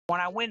When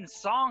I went and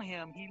saw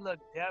him, he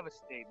looked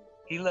devastated.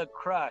 He looked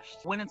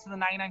crushed. Went into the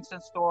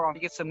 99-cent store to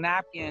get some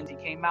napkins. He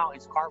came out,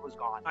 his cart was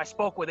gone. I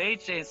spoke with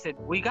AJ and said,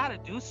 we got to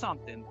do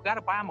something. We got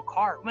to buy him a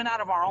cart. We went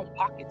out of our own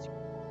pockets.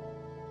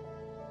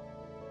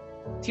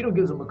 Tito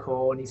gives him a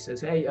call and he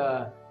says, hey,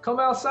 come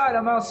outside,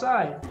 I'm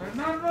outside.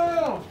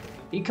 No.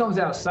 He comes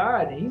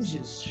outside and he's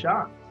just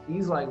shocked.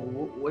 He's like,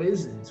 what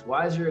is this?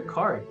 Why is there a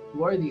cart?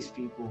 Who are these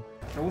people?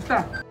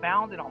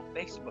 Found it on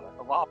Facebook,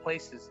 of all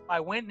places. I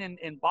went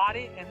and bought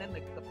it, and then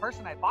the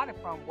person I bought it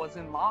from was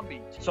in Long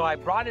Beach. So I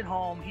brought it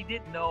home. He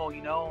didn't know,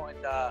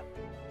 and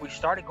we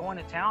started going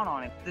to town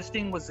on it. This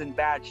thing was in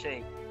bad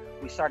shape.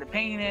 We started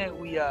painting it.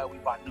 We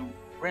bought new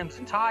rims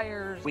and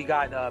tires. We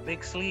got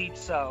Big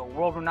Sleeps,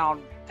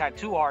 world-renowned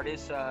tattoo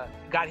artist,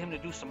 got him to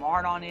do some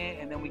art on it,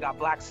 and then we got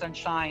Black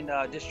Sunshine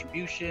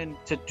Distribution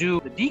to do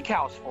the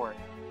decals for it.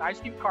 The ice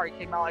cream cart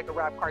came out like a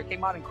rap cart. It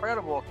came out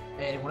incredible.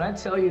 And when I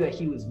tell you that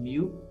he was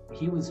mute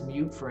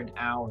for an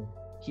hour.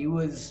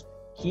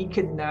 He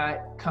could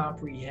not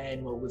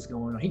comprehend what was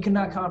going on. He could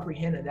not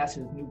comprehend that that's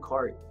his new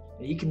cart.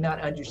 And he could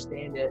not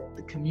understand that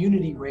the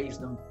community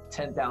raised him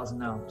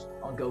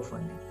 $10,000 on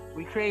GoFundMe.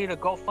 We created a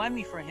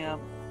GoFundMe for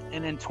him,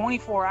 and in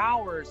 24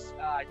 hours,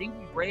 I think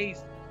we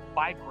raised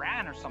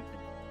 $5,000 or something.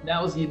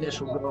 That was the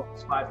initial goal,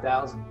 was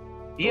 5,000.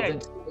 Yeah.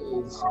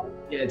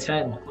 Yeah,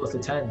 10, close to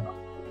 10.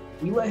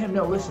 We let him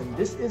know, listen,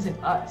 this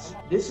isn't us.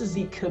 This is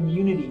the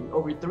community,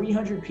 over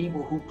 300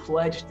 people who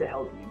pledged to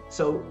help you.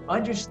 So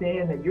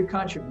understand that your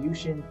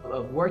contribution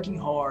of working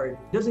hard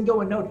doesn't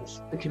go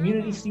unnoticed. The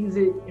community sees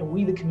it, and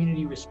we, the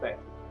community, respect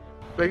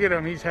it. Look at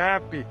him, he's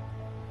happy.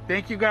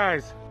 Thank you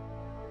guys.